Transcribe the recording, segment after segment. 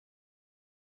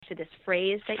to this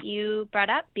phrase that you brought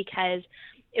up because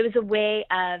it was a way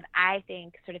of, I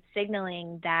think, sort of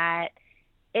signaling that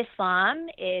Islam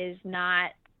is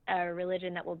not a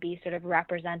religion that will be sort of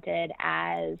represented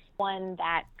as one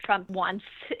that Trump wants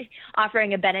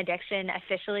offering a benediction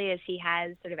officially, as he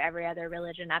has sort of every other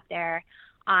religion up there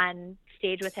on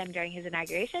stage with him during his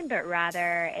inauguration, but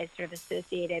rather is sort of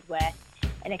associated with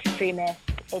an extremist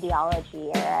ideology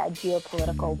or a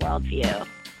geopolitical worldview.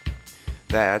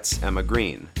 That's Emma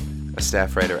Green, a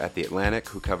staff writer at The Atlantic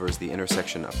who covers the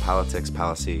intersection of politics,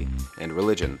 policy, and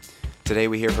religion. Today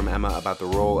we hear from Emma about the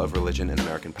role of religion in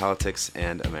American politics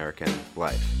and American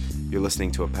life. You're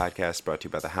listening to a podcast brought to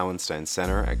you by the Hauenstein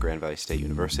Center at Grand Valley State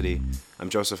University. I'm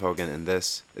Joseph Hogan, and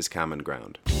this is Common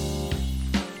Ground.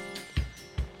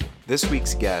 This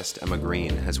week's guest, Emma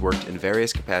Green, has worked in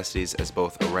various capacities as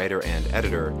both a writer and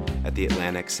editor at The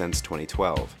Atlantic since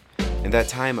 2012. In that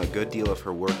time, a good deal of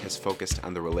her work has focused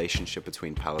on the relationship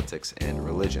between politics and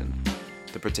religion.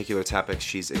 The particular topics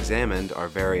she's examined are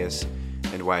various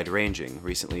and wide-ranging.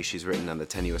 Recently, she's written on the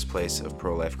tenuous place of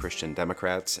pro-life Christian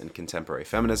Democrats and contemporary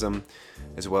feminism,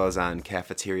 as well as on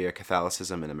cafeteria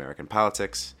Catholicism in American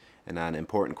politics, and on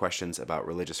important questions about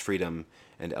religious freedom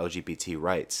and LGBT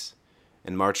rights.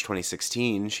 In March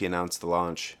 2016, she announced the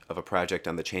launch of a project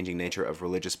on the changing nature of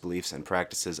religious beliefs and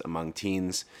practices among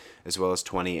teens, as well as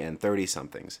 20 and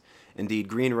 30-somethings. Indeed,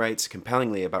 Green writes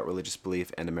compellingly about religious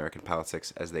belief and American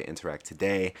politics as they interact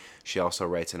today. She also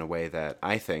writes in a way that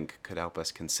I think could help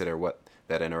us consider what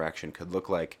that interaction could look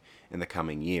like in the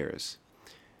coming years.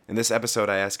 In this episode,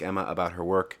 I ask Emma about her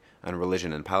work on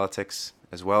religion and politics,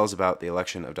 as well as about the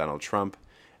election of Donald Trump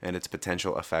and its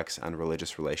potential effects on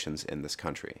religious relations in this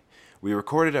country. We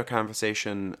recorded our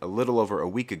conversation a little over a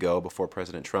week ago before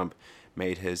President Trump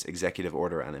made his executive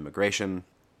order on immigration.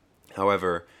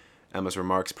 However, Emma's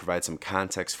remarks provide some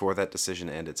context for that decision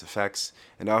and its effects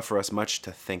and offer us much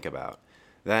to think about.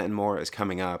 That and more is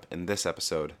coming up in this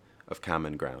episode of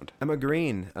Common Ground. Emma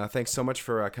Green, thanks so much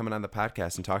for coming on the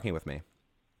podcast and talking with me.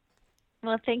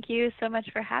 Well, thank you so much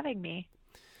for having me.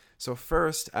 So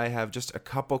first, I have just a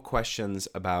couple questions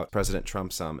about President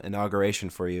Trump's inauguration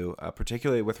for you,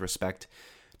 particularly with respect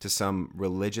to some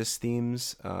religious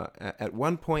themes. At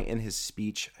one point in his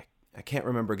speech, I can't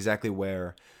remember exactly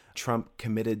where, Trump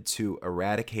committed to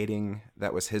eradicating,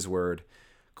 that was his word,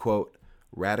 quote,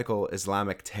 radical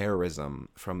Islamic terrorism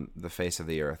from the face of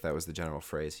the earth. That was the general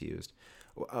phrase he used.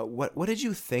 What did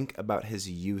you think about his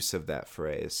use of that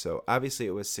phrase? So obviously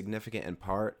it was significant in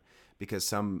part because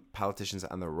some politicians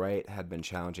on the right had been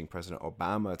challenging President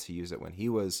Obama to use it when he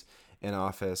was in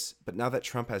office. But now that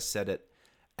Trump has said it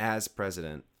as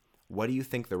president, what do you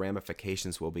think the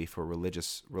ramifications will be for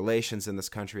religious relations in this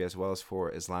country as well as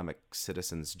for Islamic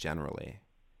citizens generally?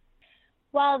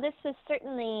 Well, this is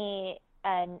certainly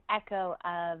an echo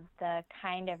of the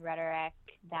kind of rhetoric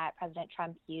that President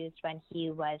Trump used when he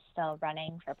was still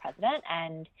running for president.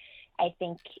 And I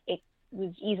think it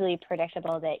was easily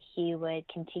predictable that he would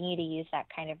continue to use that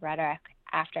kind of rhetoric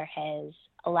after his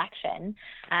election.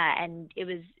 And it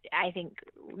was, I think,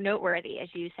 noteworthy, as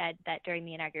you said, that during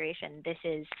the inauguration, this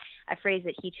is a phrase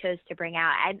that he chose to bring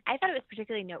out. And I thought it was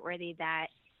particularly noteworthy that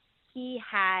he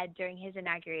had, during his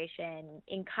inauguration,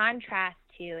 in contrast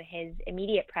to his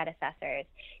immediate predecessors,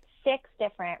 6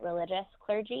 different religious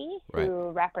clergy who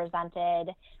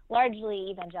represented largely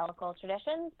evangelical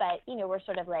traditions, but, were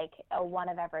sort of like a one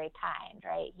of every kind,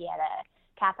 right? He had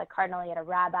a Catholic cardinal, he had a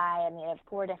rabbi, and he had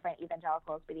 4 different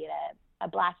evangelicals, but he had a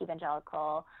Black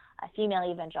evangelical, a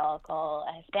female evangelical,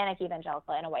 a Hispanic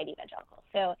evangelical, and a white evangelical.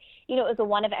 So, it was a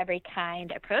one of every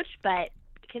kind approach, but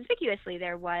conspicuously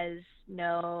there was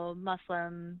no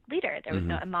Muslim leader, there was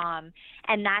no imam,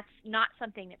 and that's not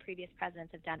something that previous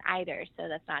presidents have done either, so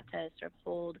that's not to sort of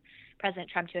hold President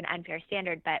Trump to an unfair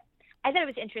standard. But I thought it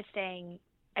was interesting,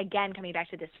 again, coming back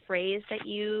to this phrase that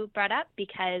you brought up,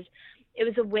 because it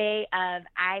was a way of,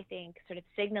 I think, sort of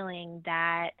signaling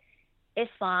that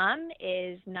Islam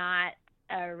is not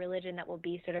a religion that will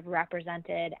be sort of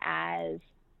represented as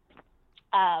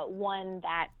one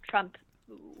that Trump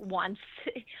wants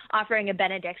offering a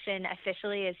benediction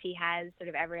officially, as he has sort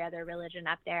of every other religion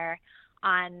up there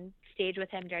on stage with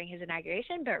him during his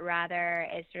inauguration, but rather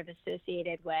is sort of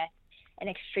associated with an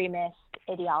extremist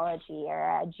ideology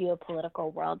or a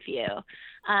geopolitical worldview.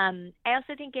 I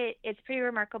also think it's pretty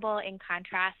remarkable in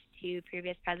contrast to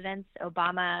previous presidents.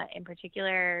 Obama in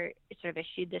particular sort of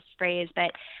issued this phrase, but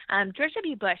George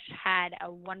W. Bush had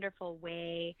a wonderful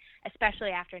way, especially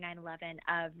after 9/11,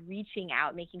 of reaching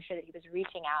out, making sure that he was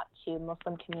reaching out to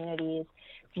Muslim communities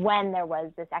when there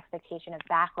was this expectation of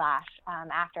backlash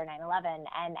after 9/11.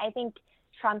 And I think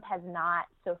Trump has not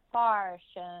so far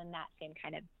shown that same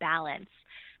kind of balance,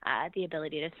 the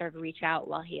ability to sort of reach out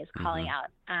while he is calling out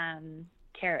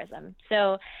terrorism.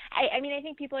 So, I mean, I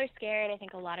think people are scared. I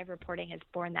think a lot of reporting has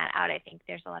borne that out. I think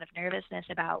there's a lot of nervousness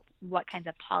about what kinds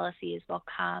of policies will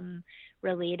come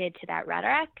related to that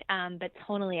rhetoric. But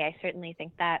tonally, I certainly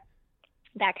think that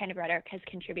kind of rhetoric has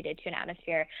contributed to an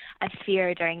atmosphere of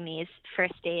fear during these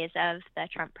first days of the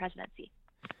Trump presidency.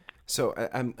 So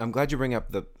I'm glad you bring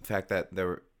up the fact that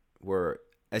there were,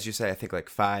 as you say, I think like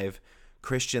 5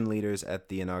 Christian leaders at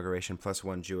the inauguration, plus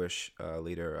 1 Jewish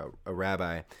leader, a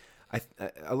rabbi.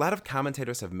 A lot of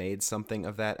commentators have made something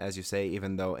of that, as you say,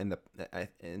 even though in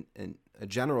a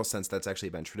general sense that's actually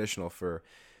been traditional for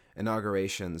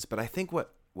inaugurations. But I think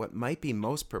what might be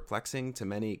most perplexing to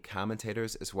many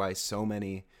commentators is why so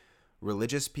many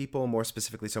religious people, more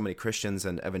specifically so many Christians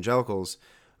and evangelicals,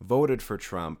 voted for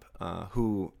Trump,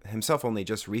 who himself only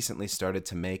just recently started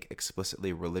to make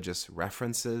explicitly religious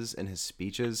references in his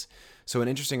speeches. So an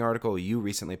interesting article you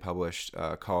recently published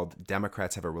called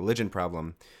 "Democrats Have a Religion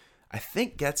Problem," I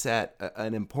think gets at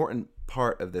an important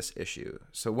part of this issue.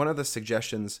 So one of the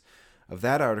suggestions of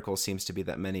that article seems to be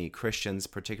that many Christians,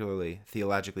 particularly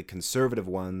theologically conservative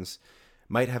ones,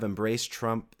 might have embraced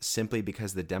Trump simply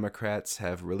because the Democrats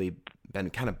have really been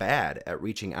kind of bad at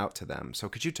reaching out to them. So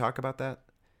could you talk about that?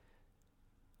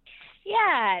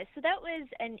 Yeah, so that was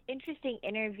an interesting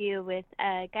interview with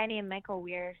a guy named Michael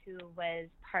Weir, who was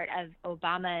part of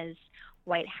Obama's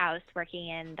White House working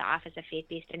in the Office of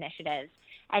Faith-Based Initiatives.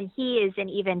 And he is an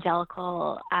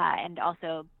evangelical and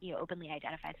also openly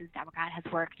identifies as a Democrat, has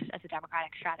worked as a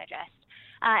Democratic strategist,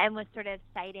 and was sort of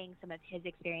citing some of his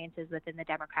experiences within the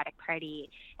Democratic Party,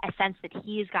 a sense that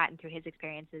he's gotten through his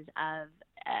experiences of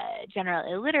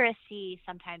general illiteracy,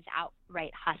 sometimes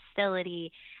outright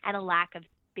hostility, and a lack of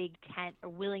big tent or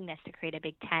willingness to create a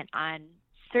big tent on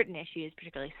certain issues,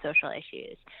 particularly social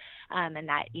issues. And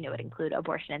that, would include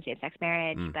abortion and same-sex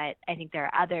marriage, but I think there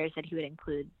are others that he would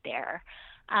include there.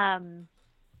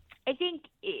 I think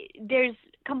there's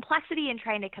complexity in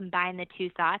trying to combine the two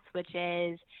thoughts, which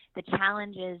is the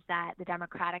challenges that the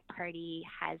Democratic Party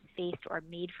has faced or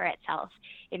made for itself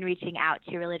in reaching out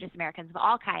to religious Americans of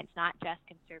all kinds, not just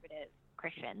conservative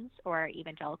Christians or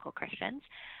evangelical Christians,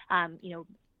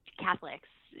 Catholics,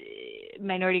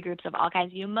 minority groups of all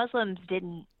kinds. Muslims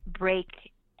didn't break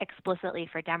explicitly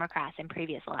for Democrats in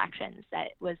previous elections. That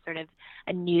was sort of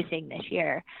a new thing this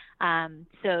year.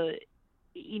 So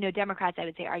Democrats, I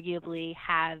would say, arguably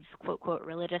have quote, quote,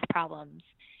 religious problems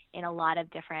in a lot of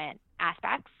different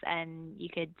aspects. And you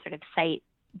could sort of cite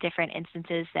different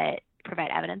instances that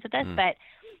provide evidence of this. But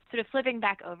sort of flipping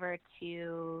back over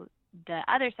to the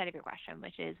other side of your question,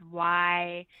 which is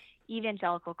why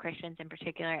evangelical Christians in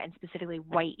particular, and specifically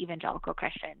white evangelical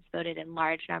Christians, voted in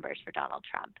large numbers for Donald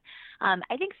Trump.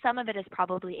 I think some of it is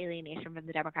probably alienation from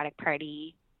the Democratic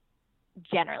Party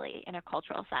generally in a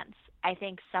cultural sense. I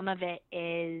think some of it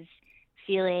is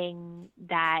feeling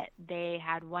that they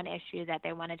had one issue that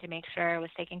they wanted to make sure was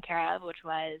taken care of, which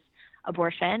was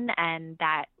abortion, and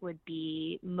that would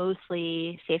be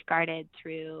mostly safeguarded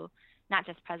through not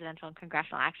just presidential and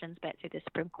congressional actions, but through the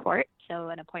Supreme Court, so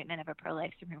an appointment of a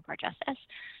pro-life Supreme Court justice.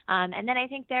 And then I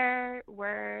think there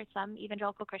were some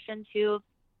evangelical Christians who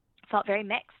felt very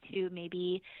mixed, who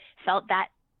maybe felt that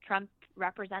Trump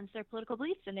represents their political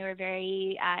beliefs, and they were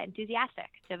very enthusiastic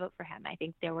to vote for him. I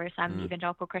think there were some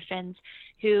evangelical Christians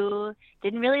who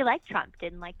didn't really like Trump,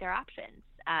 didn't like their options,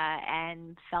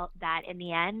 and felt that in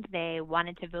the end they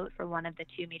wanted to vote for one of the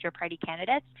two major party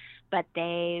candidates, but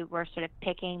they were sort of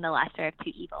picking the lesser of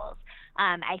two evils.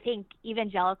 I think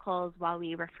evangelicals, while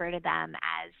we refer to them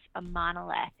as a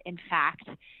monolith, in fact,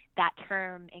 that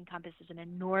term encompasses an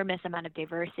enormous amount of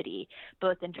diversity,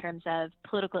 both in terms of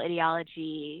political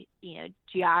ideology,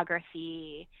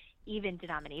 geography, even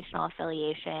denominational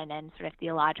affiliation, and sort of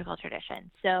theological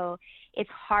tradition. So it's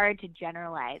hard to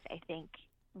generalize, I think,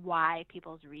 why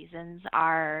people's reasons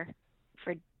are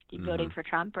for voting for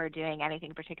Trump or doing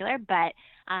anything particular. But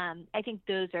I think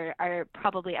those are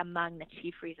probably among the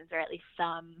chief reasons, or at least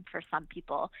some for some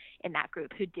people in that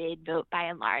group who did vote by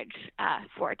and large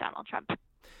for Donald Trump.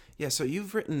 Yeah, so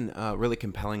you've written really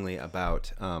compellingly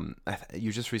about,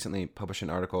 you just recently published an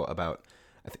article about,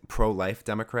 I think, pro-life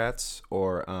Democrats,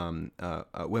 or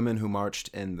women who marched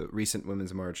in the recent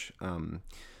Women's March,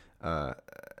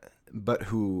 but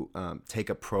who take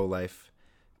a pro-life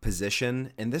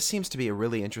position. And this seems to be a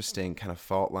really interesting kind of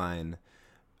fault line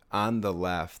on the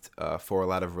left for a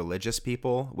lot of religious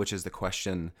people, which is the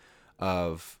question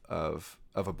of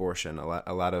abortion.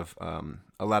 A lot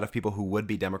of people who would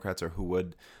be Democrats or who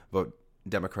would vote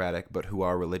Democratic but who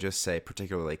are religious, say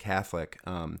particularly Catholic,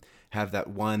 have that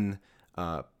one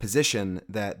position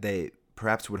that they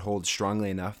perhaps would hold strongly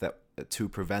enough that to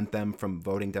prevent them from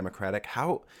voting Democratic.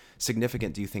 How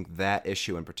significant do you think that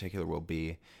issue in particular will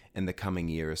be in the coming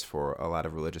years for a lot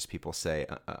of religious people, say,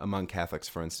 among Catholics,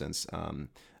 for instance,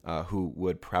 who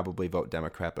would probably vote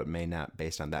Democrat but may not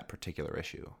based on that particular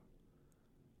issue?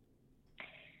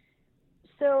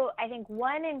 So I think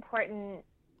one important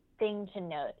thing to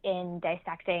note in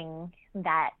dissecting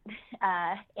that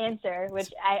answer, which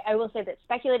I will say that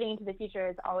speculating into the future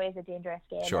is always a dangerous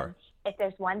game. Sure. And if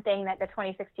there's one thing that the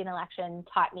 2016 election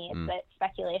taught me, it's that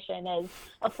speculation is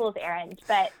a fool's errand.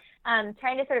 But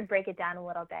trying to sort of break it down a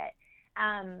little bit.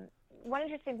 One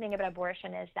interesting thing about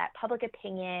abortion is that public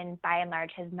opinion, by and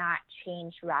large, has not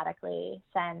changed radically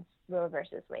since Roe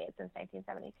versus Wade, since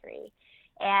 1973.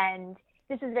 And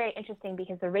this is very interesting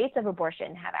because the rates of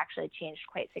abortion have actually changed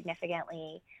quite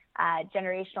significantly.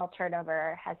 Generational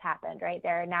turnover has happened, right?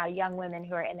 There are now young women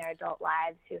who are in their adult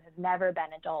lives who have never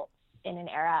been adults in an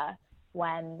era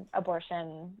when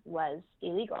abortion was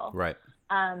illegal. Right.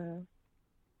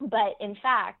 But in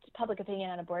fact, public opinion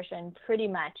on abortion pretty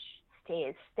much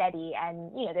stays steady.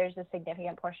 And, there's a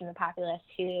significant portion of the populace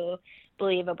who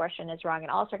believe abortion is wrong in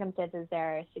all circumstances.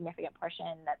 There are a significant portion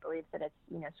that believes that it's,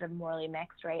 sort of morally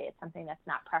mixed, right? It's something that's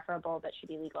not preferable, but should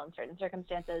be legal in certain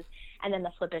circumstances. And then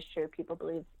the flip is true. People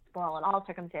believe it's moral in all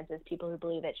circumstances. People who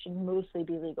believe it should mostly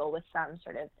be legal, with some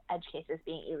sort of edge cases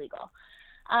being illegal.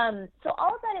 So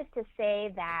all of that is to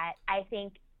say that I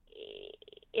think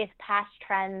if past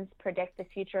trends predict the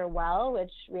future well,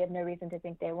 which we have no reason to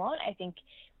think they won't, I think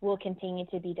we'll continue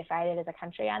to be divided as a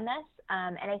country on this.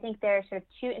 And I think there are sort of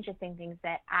two interesting things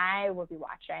that I will be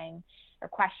watching, or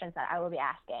questions that I will be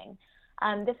asking.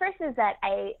 The first is that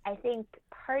I think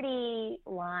party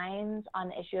lines on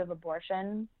the issue of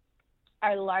abortion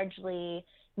are largely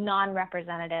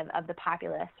non-representative of the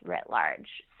populace writ large.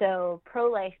 So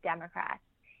pro-life Democrats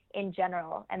in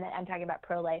general, and then I'm talking about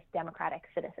pro-life Democratic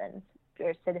citizens,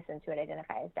 or citizens who would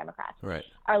identify as Democrats, right,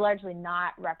 are largely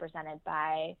not represented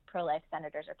by pro-life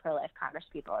senators or pro-life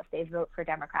congresspeople if they vote for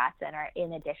Democrats and are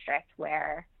in a district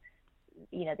where,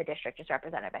 the district is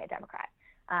represented by a Democrat,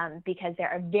 because there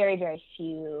are very, very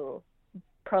few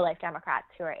pro-life Democrats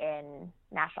who are in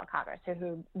National Congress or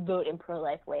who vote in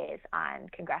pro-life ways on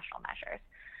congressional measures.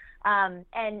 And,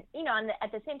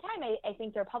 at the same time, I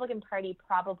think the Republican Party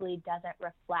probably doesn't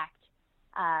reflect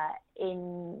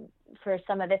for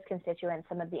some of its constituents,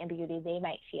 some of the ambiguity they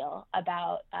might feel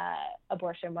about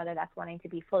abortion, whether that's wanting to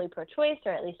be fully pro-choice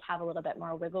or at least have a little bit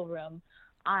more wiggle room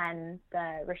on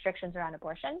the restrictions around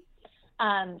abortion.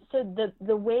 So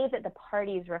the way that the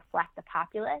parties reflect the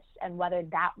populace and whether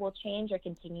that will change or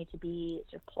continue to be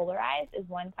sort of polarized is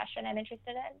one question I'm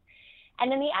interested in.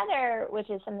 And then the other, which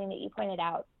is something that you pointed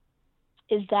out,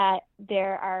 is that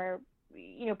there are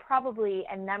probably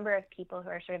a number of people who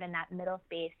are sort of in that middle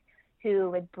space who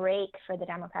would break for the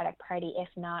Democratic Party if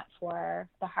not for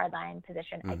the hardline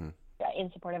position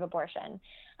in support of abortion.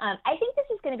 I think this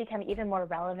is going to become even more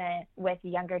relevant with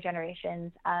younger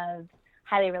generations of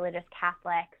highly religious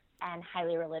Catholics and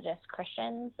highly religious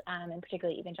Christians, and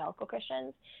particularly evangelical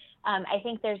Christians. I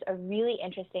think there's a really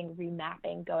interesting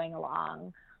remapping going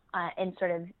along in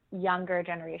sort of younger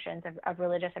generations of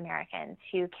religious Americans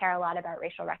who care a lot about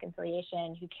racial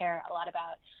reconciliation, who care a lot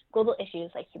about global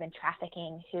issues like human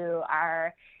trafficking, who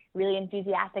are really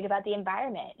enthusiastic about the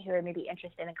environment, who are maybe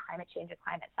interested in climate change and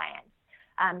climate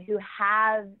science, who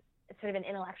have sort of an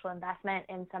intellectual investment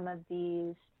in some of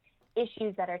these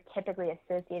issues that are typically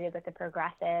associated with the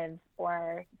progressive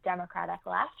or democratic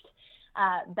left,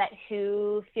 but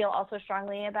who feel also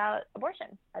strongly about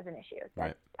abortion as an issue.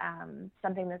 That's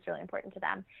something that's really important to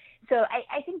them. So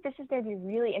I think this is going to be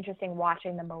really interesting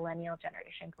watching the millennial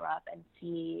generation grow up and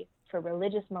see, for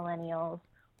religious millennials,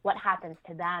 what happens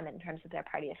to them in terms of their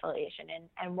party affiliation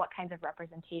and what kinds of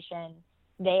representation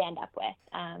they end up with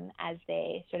as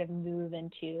they sort of move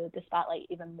into the spotlight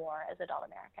even more as adult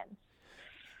Americans.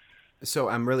 So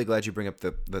I'm really glad you bring up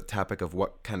the topic of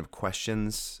what kind of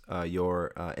questions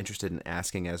you're interested in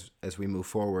asking as we move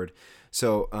forward.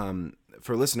 So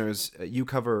for listeners, you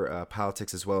cover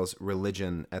politics as well as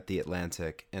religion at The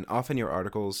Atlantic, and often your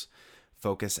articles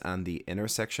focus on the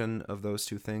intersection of those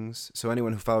two things. So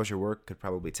anyone who follows your work could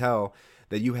probably tell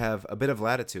that you have a bit of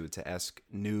latitude to ask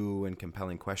new and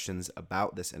compelling questions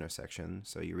about this intersection.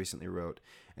 So you recently wrote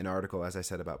an article, as I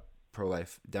said, about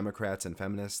pro-life Democrats and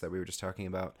feminists that we were just talking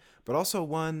about, but also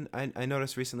one I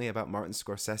noticed recently about Martin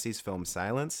Scorsese's film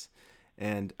Silence,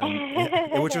 and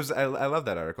which was I love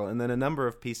that article, and then a number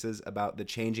of pieces about the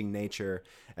changing nature,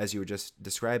 as you were just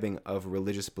describing, of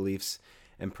religious beliefs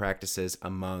and practices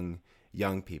among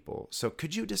young people. So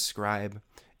could you describe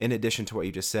in addition to what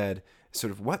you just said,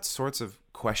 sort of what sorts of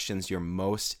questions you're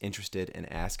most interested in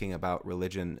asking about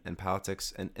religion and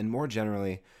politics, and more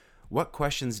generally, what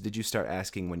questions did you start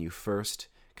asking when you first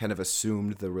kind of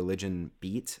assumed the religion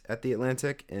beat at The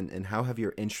Atlantic, and how have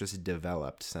your interests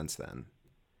developed since then?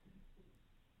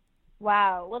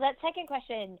 Wow. Well, that second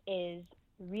question is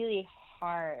really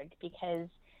hard because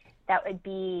that would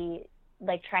be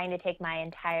like trying to take my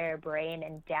entire brain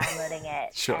and downloading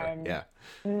it Sure, and yeah.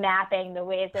 mapping the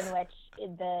ways in which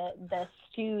the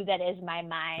stew that is my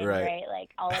mind, right? Like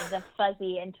all of the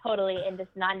fuzzy and totally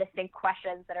non-distinct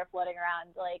questions that are floating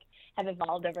around, like, have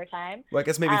evolved over time. Well, I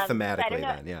guess maybe thematically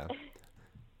then, yeah.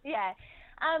 Yeah.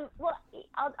 Well,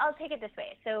 I'll take it this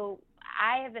way. So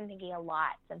I have been thinking a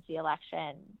lot since the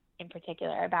election in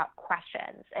particular about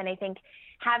questions. And I think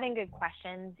having good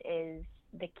questions is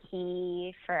the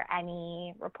key for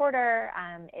any reporter.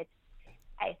 It's,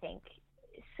 I think,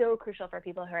 so crucial for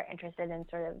people who are interested in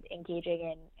sort of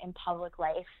engaging in public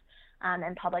life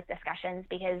and public discussions,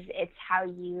 because it's how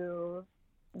you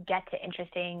get to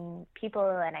interesting people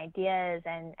and ideas,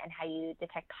 and how you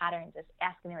detect patterns is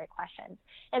asking the right questions.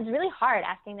 And it's really hard.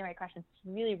 Asking the right questions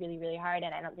is really, really, really hard,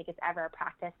 and I don't think it's ever a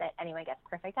practice that anyone gets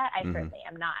perfect at. I certainly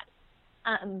am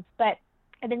not. But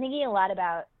I've been thinking a lot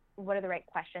about what are the right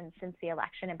questions since the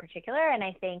election in particular, and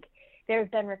I think there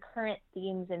have been recurrent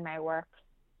themes in my work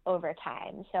over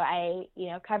time. So I,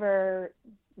 cover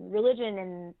religion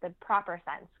in the proper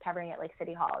sense, covering it like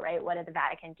City Hall, right? What did the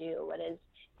Vatican do? What is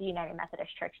the United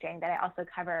Methodist Church doing? But I also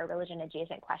cover religion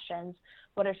adjacent questions.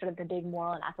 What are sort of the big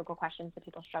moral and ethical questions that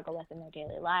people struggle with in their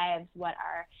daily lives? What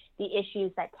are the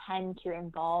issues that tend to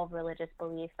involve religious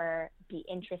belief or be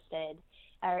interested,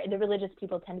 or the religious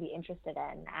people tend to be interested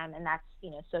in? And that's,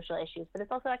 social issues, but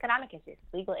it's also economic issues,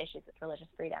 legal issues, it's religious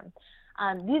freedom.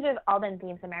 These have all been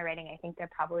themes in my writing. I think they're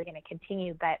probably going to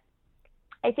continue, but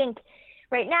I think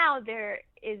right now there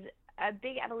is a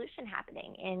big evolution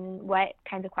happening in what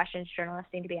kinds of questions journalists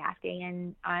need to be asking,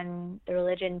 and on the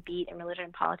religion beat and religion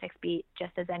and politics beat,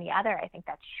 just as any other, I think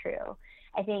that's true.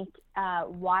 I think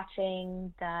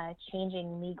watching the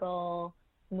changing legal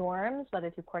norms,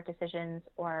 whether through court decisions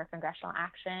or congressional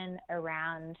action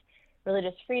around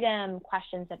religious freedom,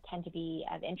 questions that tend to be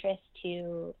of interest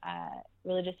to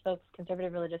religious folks,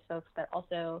 conservative religious folks, but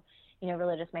also,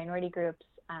 religious minority groups.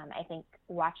 I think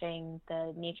watching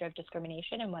the nature of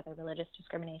discrimination and whether religious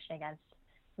discrimination against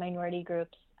minority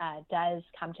groups does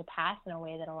come to pass in a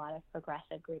way that a lot of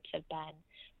progressive groups have been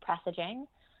presaging.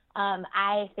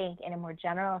 I think in a more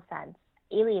general sense,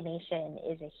 alienation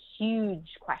is a huge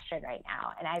question right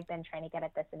now. And I've been trying to get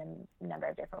at this in a number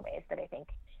of different ways, but I think,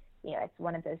 it's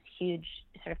one of those huge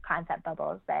sort of concept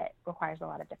bubbles that requires a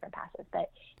lot of different passes.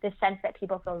 But the sense that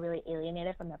people feel really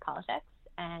alienated from their politics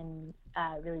and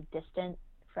really distant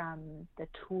from the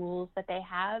tools that they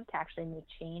have to actually make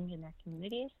change in their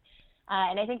communities.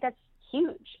 And I think that's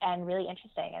huge and really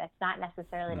interesting. And it's not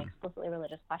necessarily an explicitly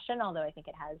religious question, although I think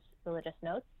it has religious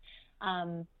notes.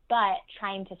 But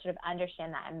trying to sort of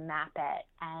understand that and map it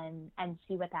and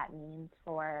see what that means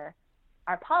for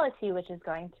our polity, which is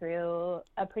going through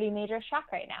a pretty major shock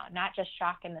right now. Not just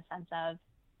shock in the sense of,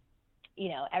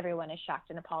 everyone is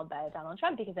shocked and appalled by Donald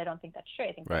Trump, because I don't think that's true.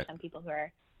 I think there's some people who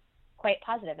are quite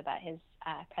positive about his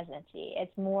presidency.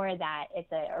 It's more that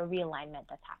it's a realignment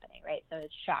that's happening, right? So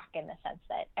it's shock in the sense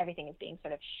that everything is being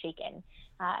sort of shaken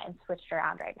and switched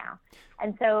around right now.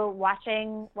 And so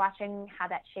watching how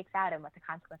that shakes out and what the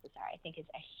consequences are, I think is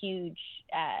a huge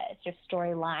sort of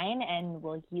storyline and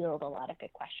will yield a lot of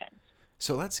good questions.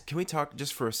 So can we talk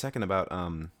just for a second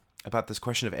about this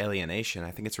question of alienation? I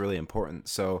think it's really important.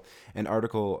 So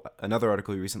another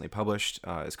article you recently published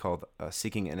is called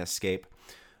Seeking an Escape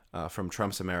from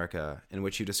Trump's America, in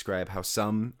which you describe how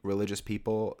some religious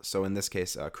people, so in this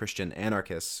case Christian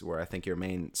anarchists were I think your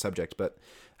main subject, but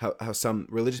how some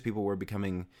religious people were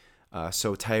becoming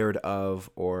so tired of,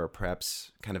 or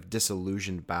perhaps kind of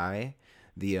disillusioned by,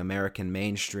 the American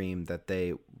mainstream that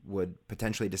they would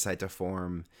potentially decide to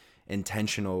form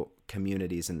intentional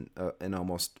communities in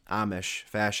almost Amish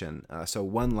fashion. So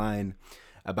one line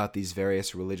about these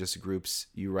various religious groups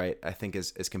you write, I think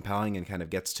is compelling and kind of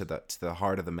gets to the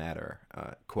heart of the matter.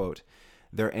 Quote,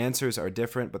 "Their answers are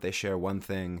different, but they share one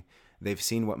thing. They've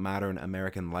seen what modern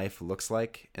American life looks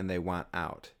like, and they want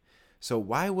out." So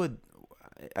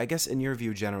I guess in your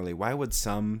view generally, why would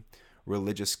some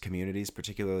religious communities,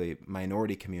 particularly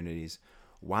minority communities,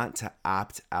 want to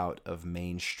opt out of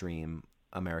mainstream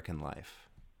American life?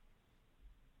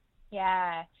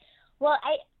 Yeah. Well,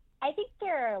 I think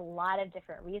there are a lot of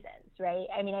different reasons, right?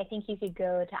 I mean, I think you could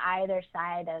go to either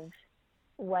side of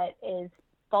what is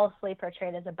falsely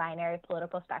portrayed as a binary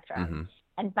political spectrum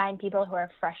and find people who are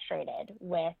frustrated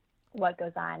with what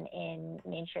goes on in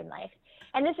mainstream life.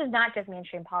 And this is not just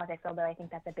mainstream politics, although I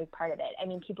think that's a big part of it. I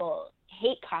mean, people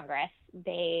hate Congress.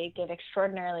 They give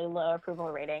extraordinarily low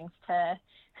approval ratings to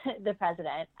the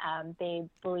president. They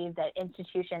believe that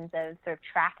institutions of sort of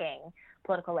tracking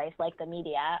political life, like the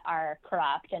media, are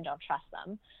corrupt and don't trust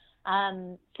them.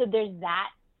 So there's that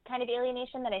kind of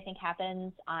alienation that I think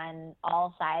happens on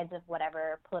all sides of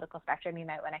whatever political spectrum you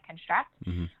might want to construct.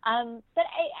 But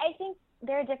I think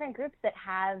there are different groups that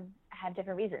have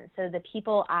different reasons. So the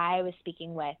people I was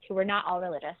speaking with, who were not all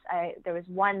religious, there was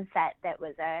one set that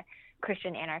was a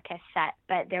Christian anarchist set,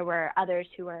 but there were others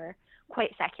who were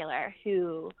quite secular,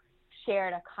 who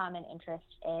shared a common interest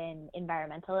in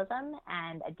environmentalism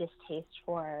and a distaste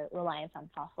for reliance on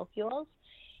fossil fuels.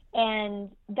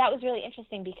 And that was really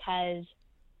interesting because,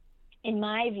 in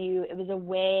my view, it was a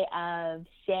way of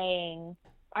saying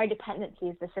our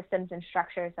dependencies, the systems and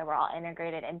structures that we're all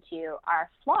integrated into, are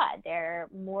flawed. They're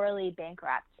morally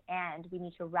bankrupt, and we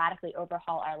need to radically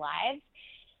overhaul our lives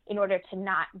in order to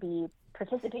not be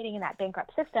participating in that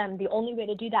bankrupt system. The only way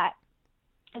to do that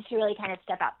is to really kind of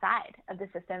step outside of the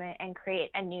system and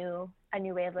create a new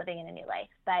way of living and a new life.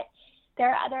 But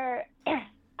there are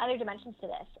other dimensions to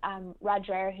this. Rod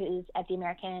Dreher, who's at the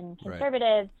American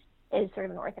Conservative, is sort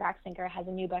of an orthodox thinker, has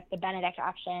a new book, The Benedict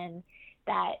Option,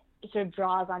 that sort of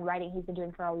draws on writing he's been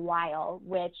doing for a while,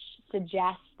 which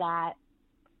suggests that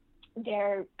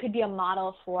there could be a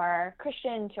model for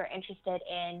Christians who are interested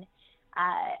in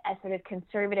a sort of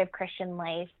conservative Christian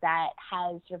life that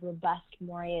has sort of robust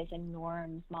mores and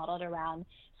norms modeled around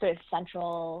sort of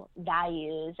central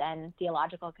values and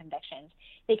theological convictions.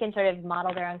 They can sort of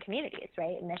model their own communities,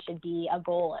 right? And this should be a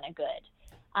goal and a good.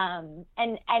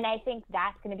 And I think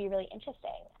that's going to be really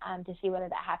interesting to see whether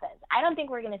that happens. I don't think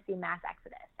we're going to see mass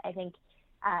exodus. I think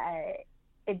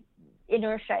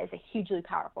inertia is a hugely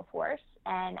powerful force,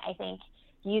 and I think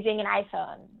using an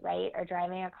iPhone, right, or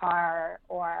driving a car,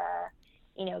 or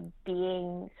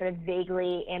being sort of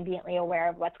vaguely, ambiently aware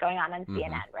of what's going on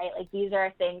CNN, right? Like, these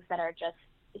are things that are just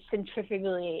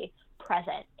centrifugally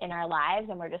present in our lives,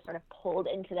 and we're just sort of pulled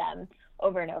into them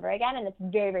over and over again, and it's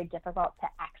very, very difficult to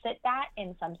exit that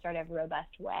in some sort of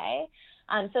robust way.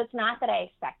 So it's not that I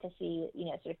expect to see,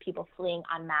 sort of people fleeing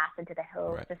en masse into the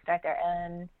hills to start their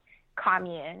own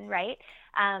commune, right?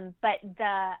 But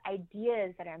the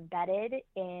ideas that are embedded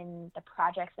in the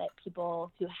projects that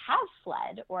people who have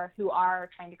fled or who are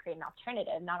trying to create an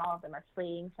alternative, not all of them are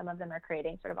fleeing, some of them are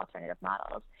creating sort of alternative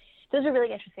models. Those are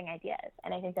really interesting ideas,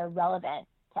 and I think they're relevant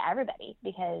to everybody,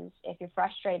 because if you're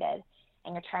frustrated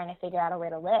and you're trying to figure out a way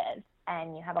to live,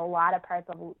 and you have a lot of parts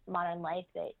of modern life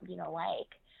that you don't like,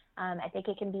 I think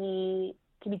it can be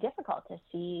difficult to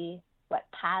see what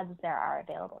paths there are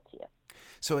available to you.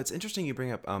 So it's interesting you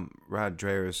bring up Rod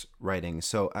Dreher's writing.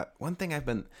 So one thing I've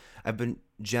been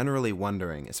generally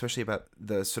wondering, especially about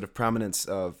the sort of prominence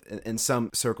of, in some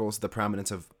circles, the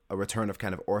prominence of a return of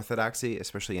kind of orthodoxy,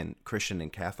 especially in Christian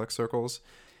and Catholic circles.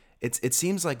 It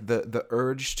seems like the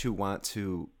urge to want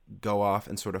to go off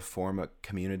and sort of form a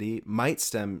community might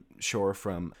stem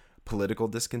from political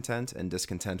discontent and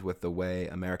discontent with the way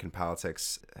American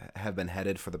politics have been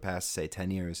headed for the past, say,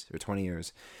 10 years or 20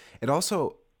 years. It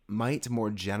also might more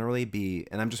generally be,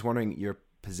 and I'm just wondering your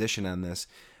position on this,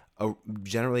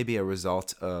 generally be a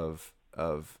result of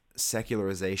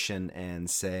secularization and,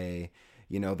 say,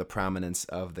 the prominence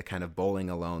of the kind of bowling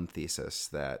alone thesis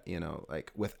that,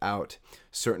 like, without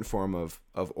certain form of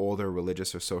older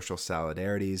religious or social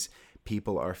solidarities,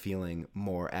 people are feeling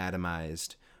more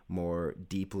atomized, more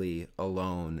deeply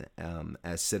alone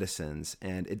as citizens.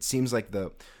 And it seems like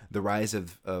the rise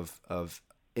of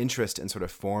interest in sort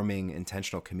of forming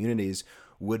intentional communities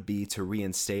would be to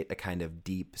reinstate a kind of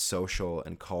deep social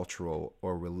and cultural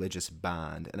or religious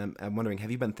bond. And I'm wondering,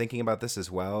 have you been thinking about this as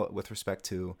well with respect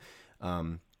to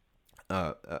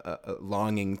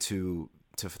longing to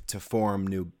form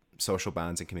new social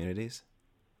bonds and communities?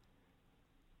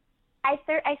 I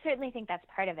certainly think that's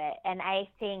part of it. And I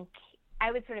think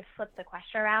I would sort of flip the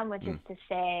question around, which is to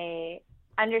say,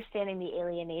 understanding the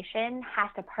alienation has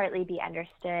to partly be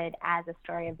understood as a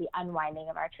story of the unwinding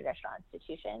of our traditional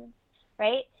institutions,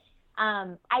 right?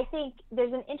 I think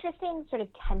there's an interesting sort of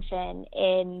tension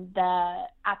in the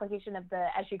application of the,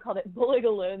 as you called it, bowling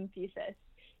alone thesis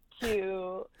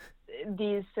to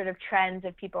these sort of trends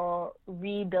of people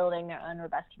rebuilding their own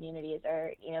robust communities,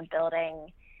 or,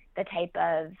 building the type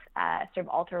of sort of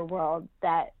alter world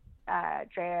that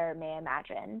Dreher may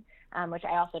imagine, which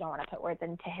I also don't want to put words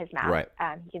into his mouth. Right.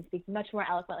 He can speak much more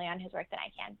eloquently on his work than I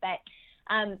can. But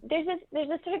There's this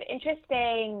sort of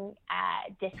interesting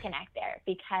disconnect there,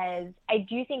 because I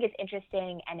do think it's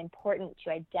interesting and important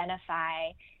to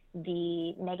identify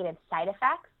the negative side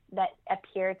effects that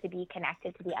appear to be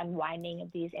connected to the unwinding of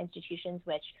these institutions,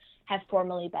 which have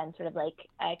formerly been sort of like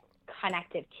a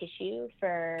connective tissue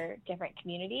for different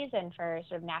communities and for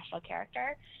sort of national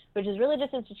character, which is religious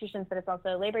institutions, but it's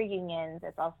also labor unions,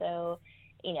 it's also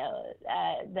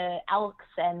the Elks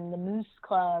and the Moose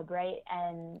Club, right?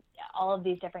 And all of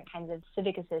these different kinds of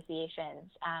civic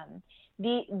associations.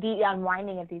 The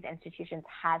unwinding of these institutions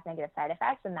has negative side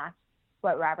effects, and that's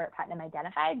what Robert Putnam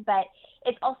identified. But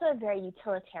it's also a very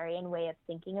utilitarian way of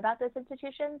thinking about those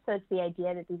institutions. So it's the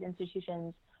idea that these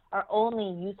institutions are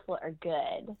only useful or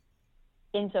good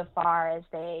insofar as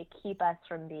they keep us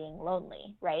from being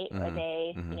lonely, right? Mm-hmm. Or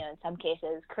they, mm-hmm. In some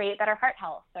cases create better heart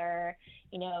health, or,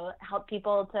 help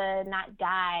people to not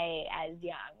die as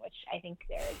young, which I think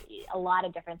there's a lot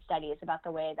of different studies about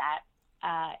the way that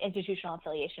institutional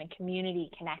affiliation and community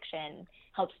connection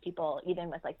helps people even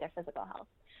with like their physical health.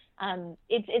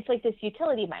 It's like this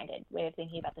utility-minded way of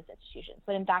thinking about these institutions,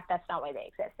 but in fact, that's not why they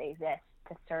exist. They exist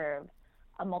to serve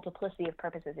a multiplicity of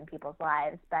purposes in people's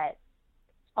lives, but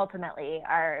ultimately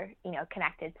are,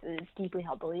 connected to these deeply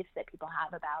held beliefs that people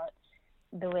have about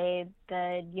the way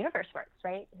the universe works,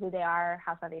 right? Who they are,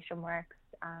 how salvation works,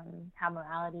 how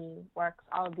morality works,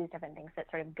 all of these different things that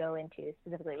sort of go into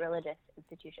specifically religious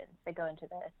institutions, that go into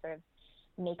the sort of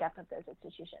makeup of those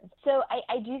institutions. So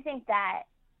I do think that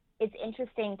it's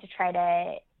interesting to try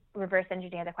to reverse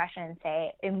engineer the question and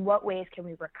say, in what ways can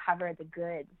we recover the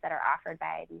goods that are offered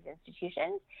by these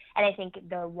institutions? And I think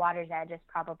the water's edge is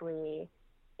probably,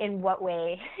 in what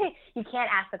way, you can't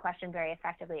ask the question very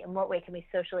effectively, in what way can we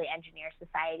socially engineer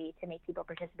society to make people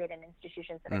participate in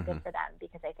institutions that are mm-hmm. good for them?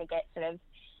 Because I think it sort of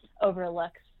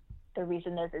overlooks the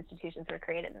reason those institutions were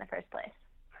created in the first place.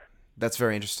 That's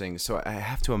very interesting. So I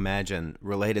have to imagine,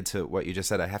 related to what you just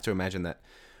said, I have to imagine that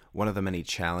one of the many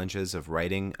challenges of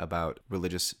writing about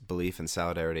religious belief and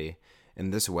solidarity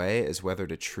in this way is whether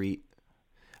to treat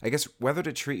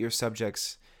your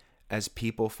subjects as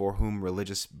people for whom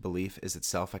religious belief is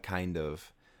itself a kind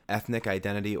of ethnic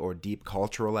identity or deep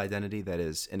cultural identity that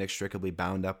is inextricably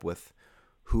bound up with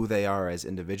who they are as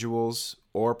individuals,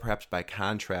 or perhaps by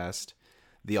contrast,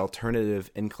 the alternative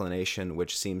inclination,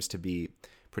 which seems to be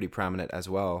pretty prominent as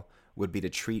well, would be to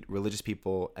treat religious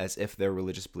people as if their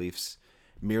religious beliefs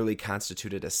merely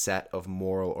constituted a set of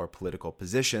moral or political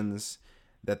positions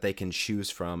that they can choose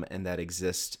from and that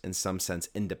exist in some sense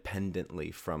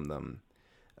independently from them.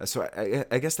 So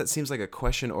I guess that seems like a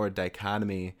question or a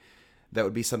dichotomy that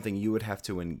would be something you would have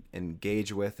to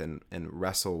engage with and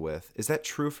wrestle with. Is that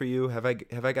true for you? Have I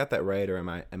got that right, or am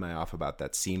I off about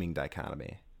that seeming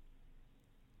dichotomy?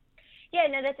 Yeah,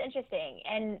 no, that's interesting.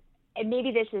 And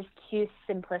maybe this is too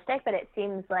simplistic, but it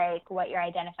seems like what you're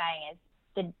identifying is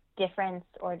the difference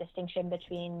or distinction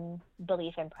between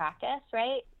belief and practice,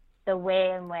 right? The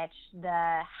way in which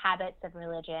the habits of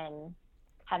religion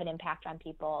have an impact on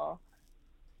people,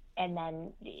 and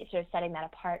then sort of setting that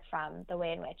apart from the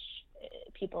way in which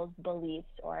people's beliefs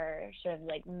or sort of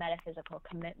like metaphysical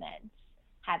commitments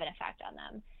have an effect on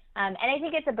them. And I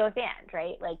think it's a both and,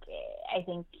 right? Like, I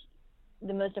think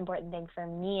the most important thing for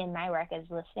me in my work is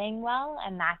listening well.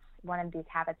 And that's one of these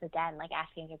habits, again, like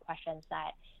asking good questions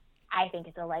that I think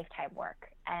is a lifetime work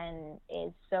and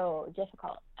is so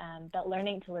difficult. But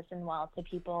learning to listen well to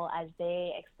people as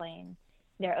they explain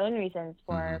their own reasons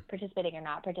for mm-hmm. participating or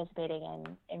not participating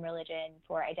in religion,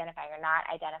 for identifying or not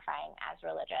identifying as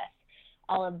religious,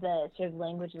 all of the sort of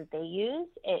language that they use,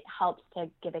 it helps to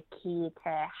give a key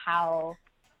to how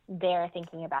they're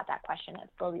thinking about that question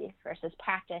of belief versus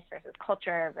practice versus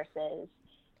culture versus,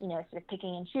 sort of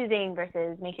picking and choosing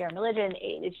versus make your own religion.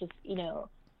 It's just,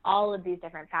 all of these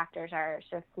different factors are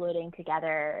sort of floating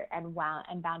together and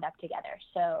bound up together.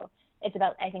 So it's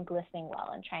about, I think, listening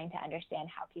well and trying to understand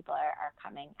how people are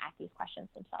coming at these questions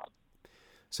themselves.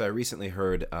 So I recently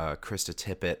heard Krista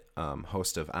Tippett,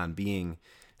 host of On Being,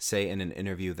 say in an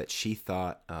interview that she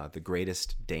thought the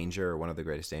greatest danger, or one of the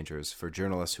greatest dangers for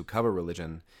journalists who cover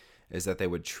religion, is that they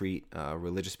would treat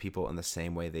religious people in the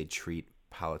same way they treat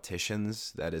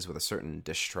politicians, that is, with a certain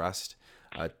distrust.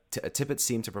 Tippett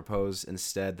seemed to propose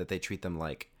instead that they treat them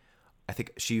like, I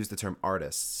think she used the term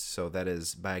artists. So that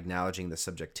is by acknowledging the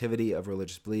subjectivity of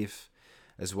religious belief,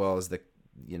 as well as the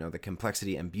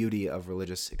complexity and beauty of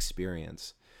religious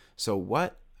experience. So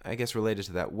what, I guess related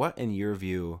to that, what in your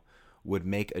view would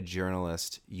make a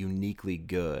journalist uniquely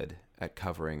good at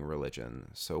covering religion?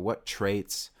 So what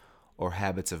traits or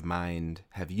habits of mind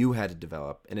have you had to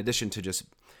develop, in addition to just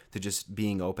to just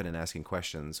being open and asking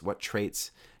questions, what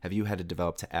traits have you had to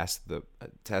develop to ask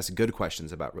good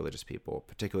questions about religious people,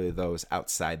 particularly those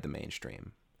outside the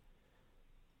mainstream?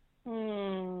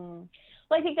 Well,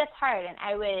 I think that's hard, and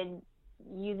I would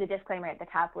use a disclaimer at the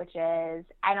top, which is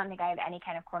I don't think I have any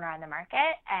kind of corner on the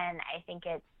market, and I think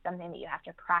it's something that you have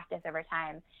to practice over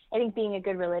time. I think being a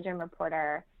good religion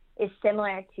reporter is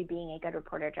similar to being a good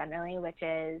reporter generally, which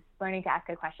is learning to ask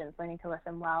good questions, learning to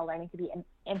listen well, learning to be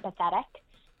empathetic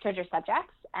towards your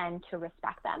subjects and to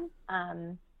respect them.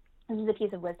 This is a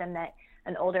piece of wisdom that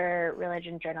an older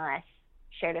religion journalist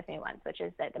shared with me once, which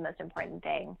is that the most important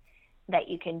thing that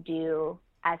you can do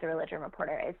as a religion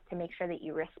reporter is to make sure that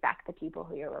you respect the people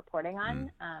who you're reporting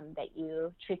on, that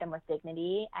you treat them with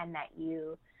dignity, and that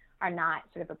you are not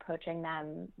sort of approaching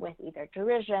them with either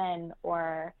derision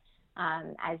or,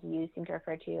 as you seem to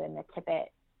refer to in the Tippett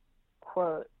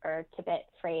quote or Tippett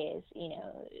phrase,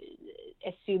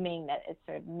 assuming that it's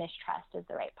sort of mistrust is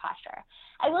the right posture.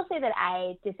 I will say that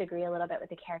I disagree a little bit with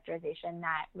the characterization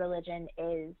that religion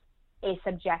is a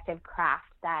subjective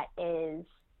craft that is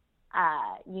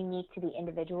unique to the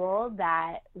individual,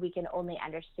 that we can only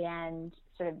understand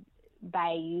sort of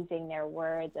by using their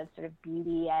words of sort of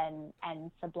beauty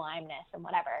and sublimeness and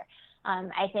whatever.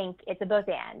 I think it's a both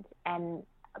and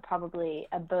probably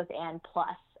a both and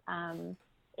plus,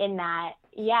 in that,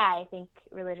 I think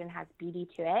religion has beauty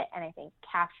to it, and I think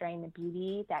capturing the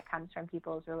beauty that comes from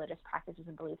people's religious practices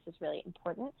and beliefs is really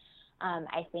important.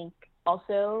 I think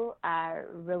also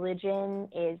religion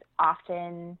is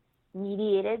often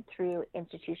mediated through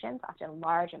institutions, often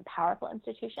large and powerful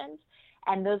institutions.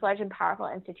 And those large and powerful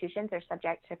institutions are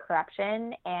subject to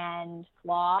corruption and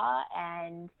flaw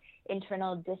and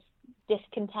internal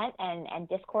discontent and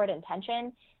discord and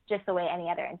tension, just the way any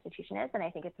other institution is. And I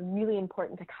think it's really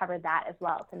important to cover that as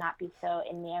well, to not be so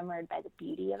enamored by the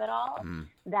beauty of it all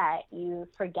that you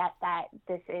forget that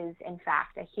this is, in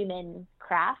fact, a human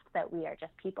craft, that we are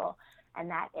just people, and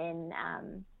that in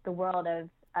the world of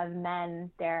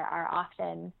men, there are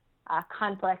often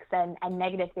conflicts and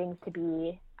negative things to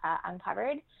be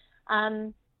uncovered.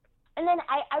 And then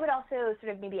I would also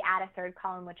sort of maybe add a third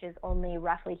column, which is only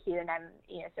roughly here, and I'm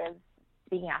sort of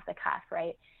speaking off the cuff,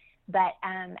 right? But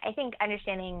I think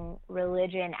understanding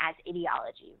religion as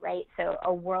ideology, right? So a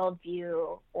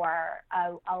worldview or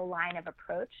a line of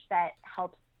approach that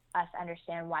helps us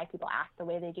understand why people act the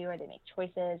way they do, or they make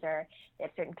choices, or they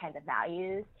have certain kinds of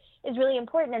values, is really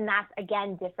important. And that's,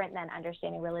 again, different than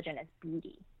understanding religion as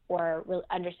beauty, or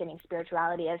understanding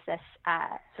spirituality as this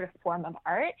sort of form of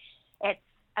art. It's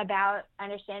about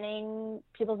understanding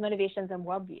people's motivations and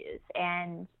worldviews.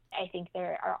 And I think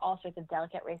there are all sorts of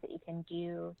delicate ways that you can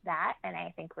do that. And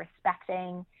I think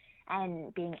respecting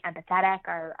and being empathetic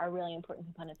are really important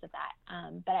components of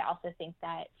that. But I also think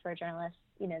that for journalists,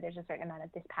 there's a certain amount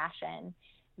of dispassion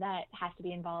that has to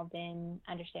be involved in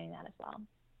understanding that as well.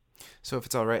 So if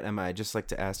it's all right, Emma, I'd just like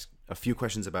to ask a few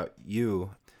questions about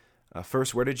you.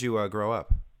 First, where did you grow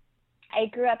up? I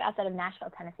grew up outside of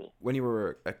Nashville, Tennessee. When you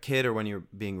were a kid, or when you were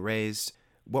being raised,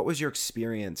 what was your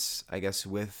experience, I guess,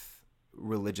 with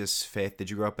religious faith? Did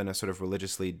you grow up in a sort of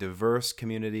religiously diverse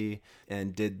community?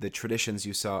 And did the traditions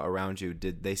you saw around you,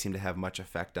 did they seem to have much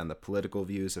effect on the political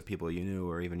views of people you knew,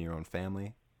 or even your own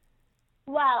family?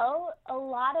 Well, a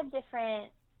lot of different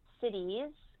cities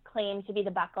claim to be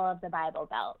the buckle of the Bible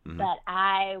Belt, but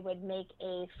I would make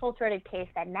a full-throated case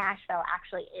that Nashville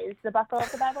actually is the buckle of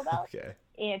the Bible Belt. Okay.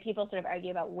 People sort of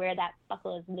argue about where that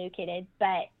buckle is located,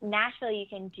 but Nashville, you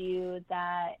can do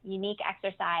the unique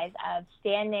exercise of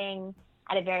standing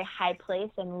at a very high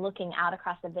place and looking out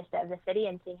across the vista of the city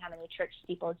and seeing how many church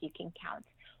steeples you can count.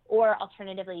 Or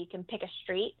alternatively, you can pick a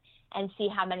street and see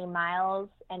how many miles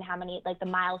and how many, like the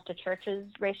miles to churches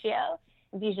ratio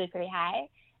is usually pretty high.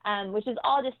 Which is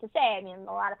all just to say,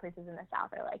 a lot of places in the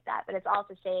South are like that, but it's all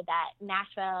to say that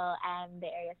Nashville and the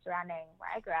area surrounding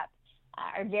where I grew up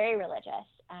are very religious,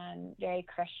 very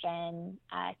Christian,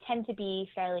 tend to be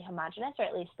fairly homogenous, or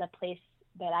at least the place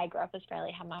that I grew up was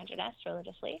fairly homogenous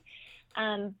religiously.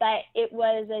 But it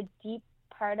was a deep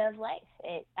part of life.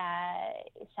 It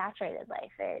saturated life.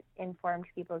 It informed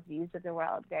people's views of the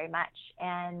world very much.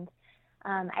 And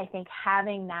I think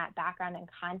having that background and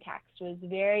context was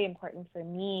very important for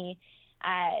me,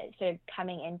 sort of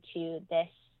coming into this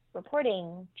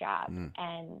reporting job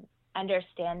and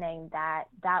understanding that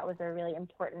that was a really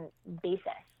important basis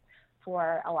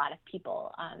for a lot of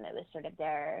people. It was sort of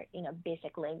their,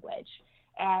 basic language.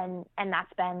 And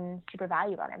that's been super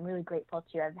valuable. And I'm really grateful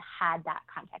to have had that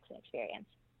context and experience.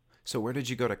 So where did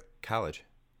you go to college?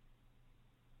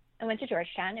 I went to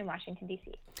Georgetown in Washington,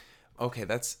 D.C. Okay,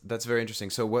 that's very interesting.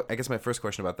 So, what I guess my first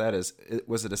question about that is,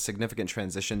 was it a significant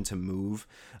transition to move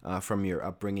from your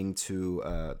upbringing to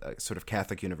a sort of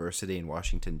Catholic university in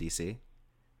Washington, D.C.?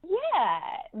 Yeah,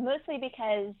 mostly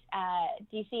because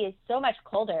DC is so much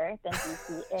colder than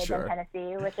Sure. than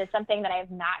Tennessee, which is something that I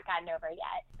have not gotten over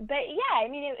yet. But yeah, I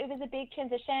mean, it was a big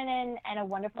transition and a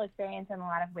wonderful experience in a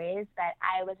lot of ways. But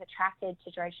I was attracted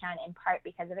to Georgetown in part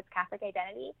because of its Catholic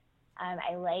identity.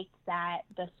 I liked that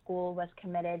the school was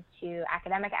committed to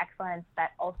academic excellence,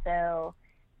 but also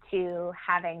to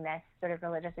having this sort of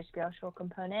religious or spiritual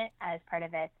component as part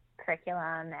of its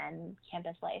curriculum and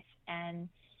campus life. And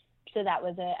so that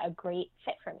was a great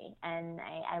fit for me, and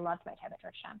I loved my time at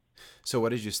Georgetown. So what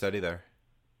did you study there?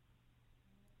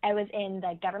 I was in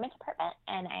the government department,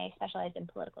 and I specialized in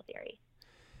political theory.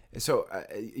 So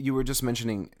you were just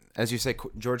mentioning, as you say,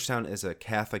 Georgetown is a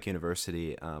Catholic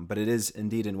university, but it is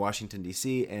indeed in Washington,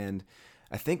 D.C., and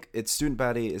I think its student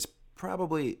body is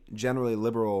probably generally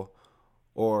liberal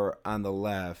or on the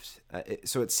left.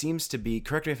 So it seems to be,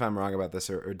 correct me if I'm wrong about this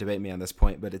or debate me on this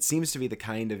point, but it seems to be the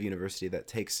kind of university that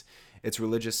takes its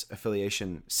religious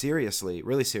affiliation seriously,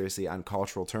 really seriously on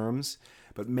cultural terms,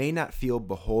 but may not feel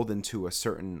beholden to a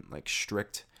certain like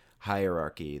strict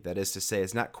hierarchy. That is to say,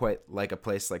 it's not quite like a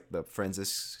place like the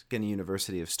Franciscan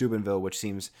University of Steubenville, which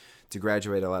seems to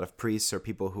graduate a lot of priests or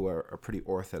people who are pretty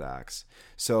orthodox.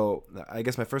 So I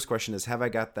guess my first question is, have I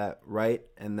got that right?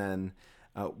 And then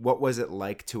what was it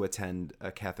like to attend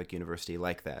a Catholic university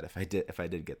like that, if I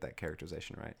did get that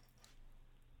characterization right?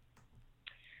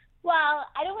 Well,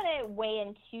 I don't want to weigh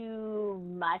in too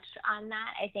much on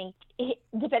that. I think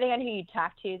depending on who you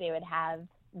talk to, they would have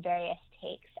various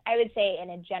takes. I would say in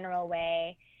a general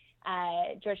way,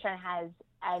 Georgetown has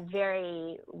a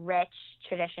very rich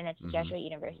tradition. It's a Jesuit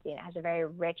university, and it has a very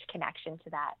rich connection to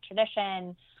that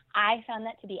tradition. I found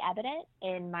that to be evident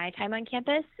in my time on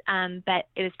campus, but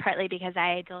it was partly because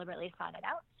I deliberately sought it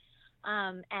out.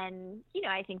 And, you know,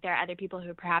 I think there are other people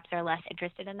who perhaps are less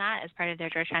interested in that as part of their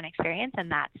Georgetown experience,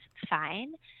 and that's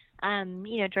fine.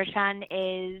 You know, Georgetown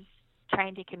is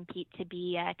trying to compete to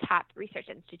be a top research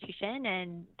institution,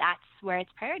 and that's where its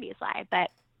priorities lie.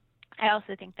 But I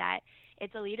also think that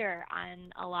it's a leader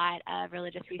on a lot of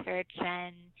religious research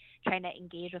and trying to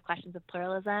engage with questions of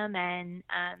pluralism, and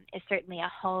is certainly a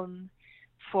home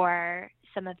for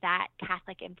some of that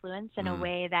Catholic influence in a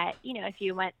way that, you know, if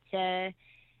you went to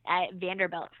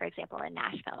Vanderbilt, for example, in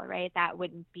Nashville, right, that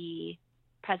wouldn't be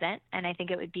present, and I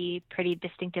think it would be pretty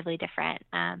distinctively different.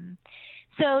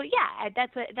 So yeah,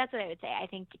 that's what I would say. I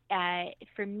think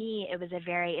for me, it was a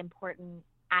very important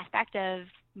aspect of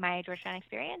my Georgetown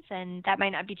experience, and that might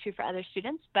not be true for other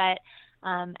students, but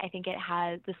I think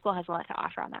the school has a lot to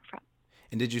offer on that front.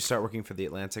 And did you start working for The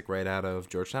Atlantic right out of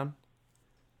Georgetown?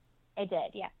 I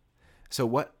did, yeah. So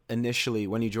what initially,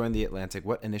 when you joined The Atlantic,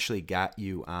 what initially got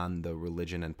you on the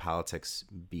religion and politics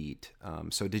beat?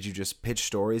 So did you just pitch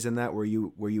stories in that? Were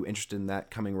you interested in that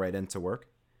coming right into work?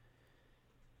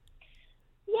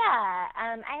 Yeah,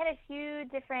 I had a few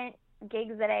different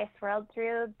gigs that I swirled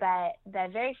through, but the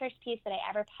very first piece that I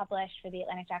ever published for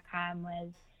TheAtlantic.com was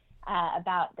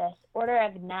about this order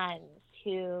of nuns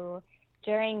who,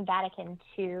 during Vatican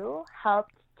II,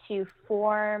 helped to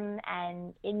form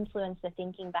and influence the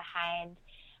thinking behind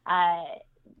a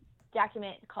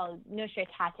document called Nostra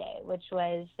Aetate, which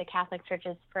was the Catholic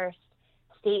Church's first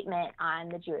statement on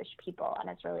the Jewish people and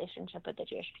its relationship with the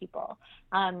Jewish people,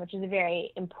 which is a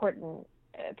very important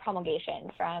promulgation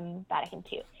from Vatican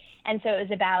II. And so it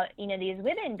was about, you know, these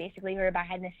women basically who were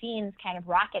behind the scenes kind of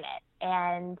rocking it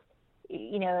and,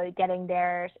 you know, getting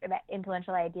their sort of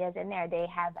influential ideas in there. They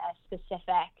have a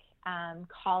specific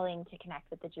calling to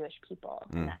connect with the Jewish people.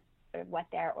 And that's sort of what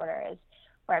their order is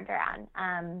formed around.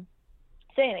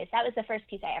 So anyways, that was the first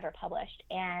piece I ever published.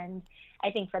 And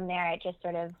I think from there it just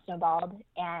sort of snowballed.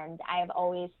 And I have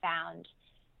always found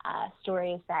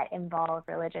stories that involve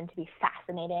religion to be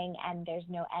fascinating, and there's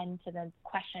no end to the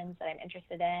questions that I'm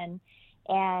interested in.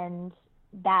 And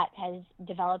that has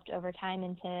developed over time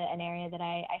into an area that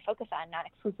I focus on, not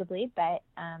exclusively, but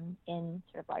in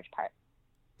sort of large part.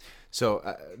 So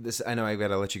I know I've got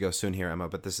to let you go soon here, Emma,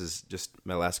 but this is just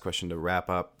my last question to wrap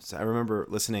up. So I remember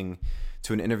listening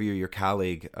to an interview your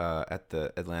colleague at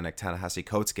the Atlantic, Ta-Nehisi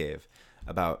Coates, gave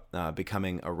about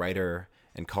becoming a writer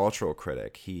and cultural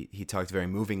critic. He talked very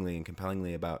movingly and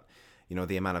compellingly about, you know,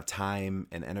 the amount of time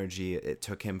and energy it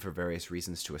took him for various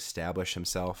reasons to establish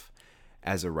himself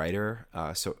as a writer.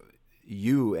 So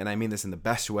you, and I mean this in the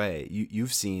best way,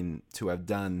 you've seen to have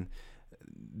done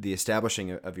the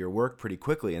establishing of your work pretty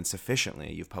quickly and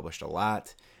sufficiently. You've published a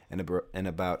lot and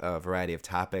about a variety of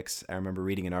topics. I remember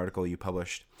reading an article you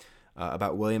published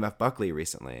about William F. Buckley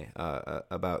recently,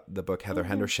 about the book Heather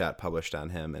Hendershot published on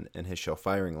him and his show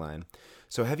Firing Line.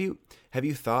 So have you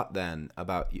thought then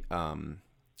about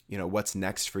what's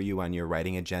next for you on your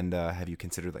writing agenda? Have you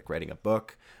considered like writing a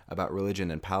book about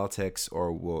religion and politics,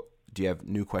 or do you have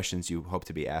new questions you hope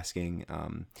to be asking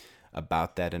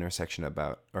about that intersection,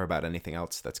 about anything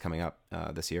else that's coming up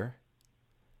this year?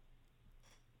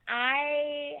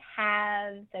 I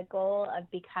have the goal of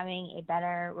becoming a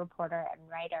better reporter and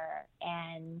writer,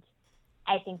 and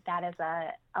I think that is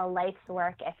a life's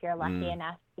work if you're lucky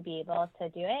enough to be able to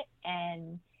do it.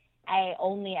 And I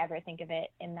only ever think of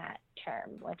it in that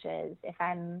term, which is if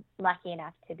I'm lucky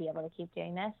enough to be able to keep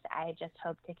doing this, I just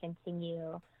hope to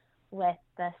continue with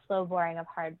the slow boring of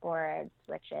hard boards,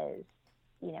 which is,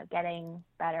 getting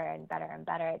better and better and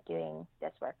better at doing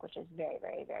this work, which is very,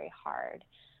 very, very hard.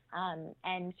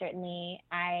 And certainly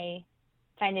I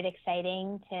find it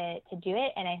exciting to do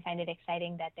it, and I find it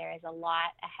exciting that there is a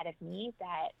lot ahead of me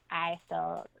that I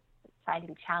still find to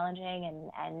be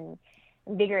challenging and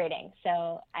invigorating.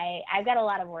 So I've got a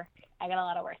lot of work. I got a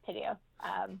lot of work to do,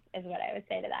 is what I would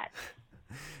say to that.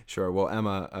 Sure. Well,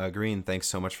 Emma Green, thanks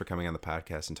so much for coming on the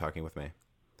podcast and talking with me.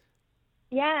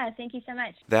 Yeah, thank you so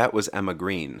much. That was Emma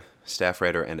Green, staff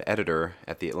writer and editor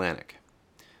at The Atlantic.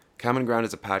 Common Ground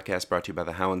is a podcast brought to you by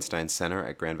the Hauenstein Center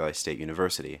at Grand Valley State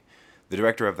University. The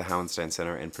director of the Hauenstein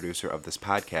Center and producer of this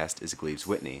podcast is Gleaves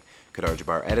Whitney. Kadar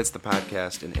Jabbar edits the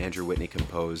podcast, and Andrew Whitney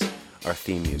composed our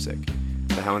theme music.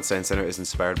 The Hauenstein Center is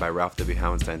inspired by Ralph W.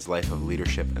 Hauenstein's life of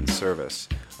leadership and service.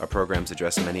 Our programs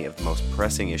address many of the most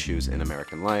pressing issues in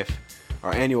American life.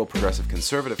 Our annual Progressive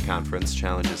Conservative Conference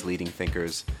challenges leading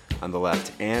thinkers on the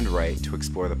left and right to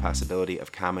explore the possibility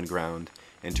of common ground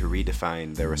and to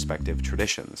redefine their respective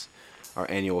traditions. Our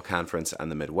annual conference on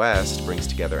the Midwest brings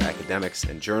together academics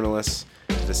and journalists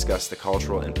to discuss the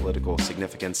cultural and political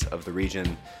significance of the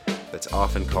region that's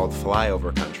often called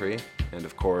flyover country. And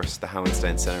of course, the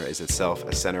Hauenstein Center is itself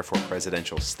a center for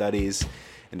presidential studies,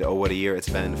 and oh, what a year it's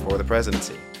been for the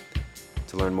presidency.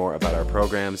 To learn more about our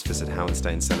programs, visit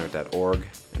hauensteincenter.org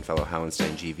and follow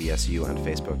Hauenstein GVSU on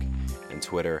Facebook and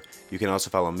Twitter. You can also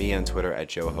follow me on Twitter at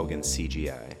Joe Hogan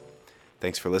CGI.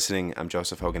 Thanks for listening. I'm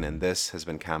Joseph Hogan, and this has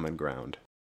been Common Ground.